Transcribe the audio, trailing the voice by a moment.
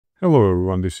Hello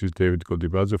everyone, this is David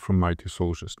Godibadze from IT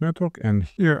Solutions Network, and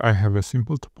here I have a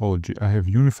simple topology. I have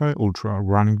UniFi Ultra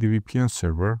running the VPN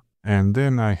server, and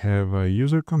then I have a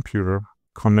user computer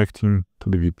connecting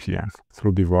to the VPN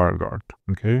through the Wireguard.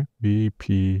 Okay,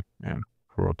 VPN,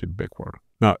 wrote it backward.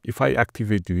 Now, if I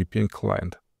activate the VPN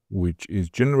client, which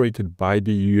is generated by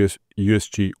the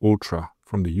USG Ultra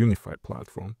from the UniFi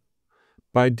platform,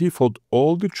 by default,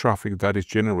 all the traffic that is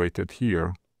generated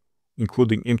here,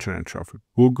 including internet traffic,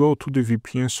 will go to the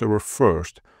VPN server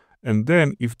first, and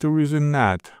then if there is a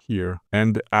NAT here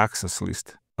and the access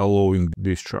list allowing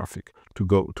this traffic to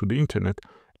go to the internet,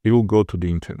 it will go to the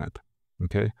internet,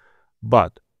 okay?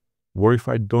 But what if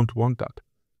I don't want that?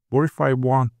 What if I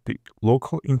want the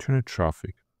local internet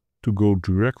traffic to go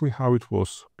directly how it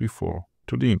was before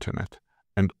to the internet,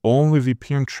 and only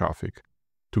VPN traffic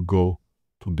to go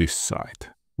to this site?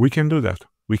 We can do that.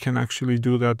 We can actually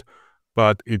do that,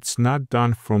 but it's not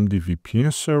done from the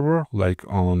VPN server like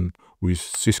with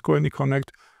Cisco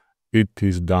AnyConnect. It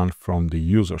is done from the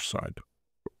user side,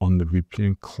 on the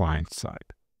VPN client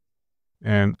side.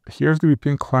 And here's the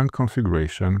VPN client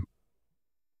configuration.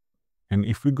 And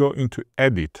if we go into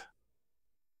edit,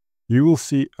 you will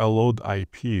see allowed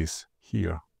IPs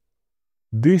here.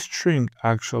 This string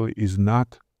actually is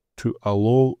not to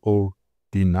allow or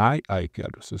deny IP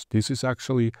addresses. This is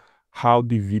actually how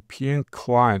the VPN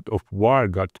client of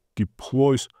Wireguard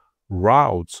deploys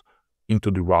routes into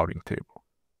the routing table.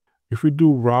 If we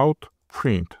do route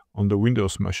print on the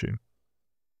Windows machine,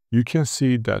 you can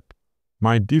see that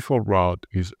my default route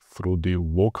is through the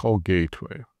local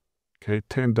gateway, okay,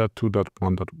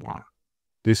 10.2.1.1.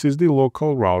 This is the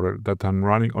local router that I'm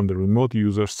running on the remote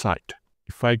user site.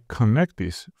 If I connect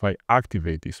this, if I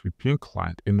activate this VPN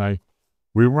client and I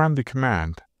rerun the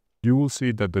command, you will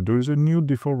see that there is a new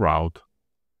default route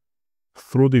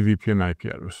through the VPN IP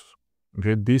address.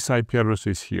 Okay, this IP address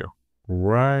is here,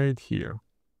 right here.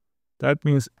 That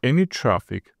means any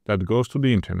traffic that goes to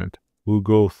the internet will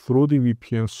go through the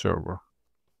VPN server.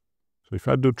 So if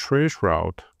I do trace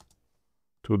route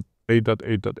to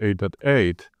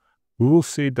 8.8.8.8, we will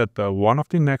see that one of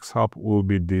the next hop will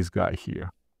be this guy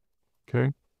here.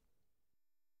 Okay.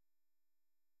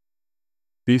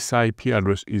 This IP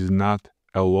address is not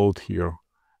allowed here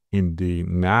in the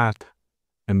NAT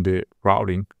and the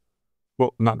routing.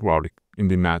 Well, not routing, in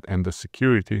the NAT and the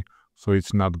security, so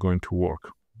it's not going to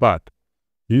work. But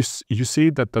you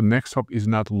see that the next hop is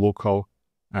not local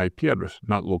IP address,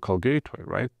 not local gateway,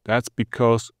 right? That's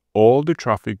because all the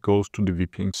traffic goes to the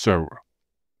VPN server.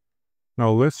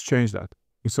 Now let's change that.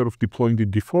 Instead of deploying the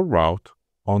default route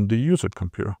on the user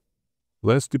computer,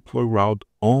 let's deploy route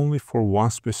only for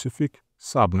one specific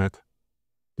subnet.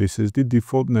 This is the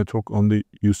default network on the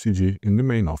UCG in the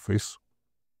main office.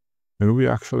 And we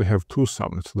actually have two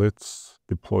subnets. Let's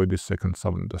deploy the second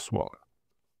subnet as well.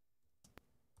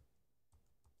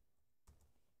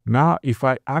 Now, if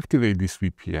I activate this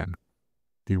VPN,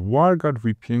 the Wireguard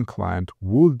VPN client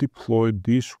will deploy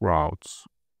these routes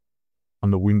on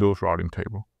the Windows routing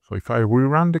table. So if I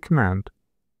rerun the command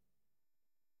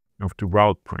of the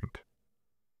route print,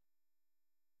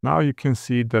 now you can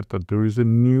see that there is a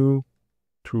new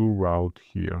route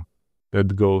here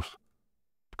that goes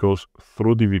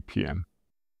through the VPN.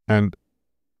 And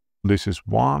this is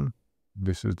one,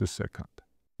 this is the second.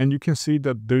 And you can see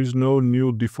that there is no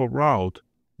new default route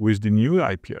with the new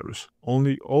IP address,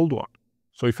 only old one.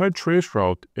 So if I trace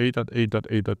route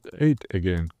 8.8.8.8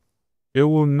 again, it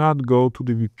will not go to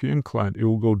the VPN client, it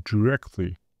will go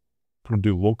directly through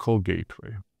the local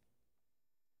gateway.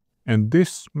 And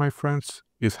this, my friends,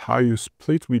 is how you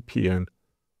split VPN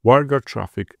Wireguard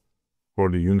traffic for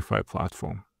the UniFi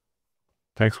platform.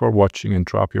 Thanks for watching, and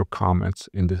drop your comments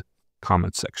in the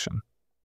comment section.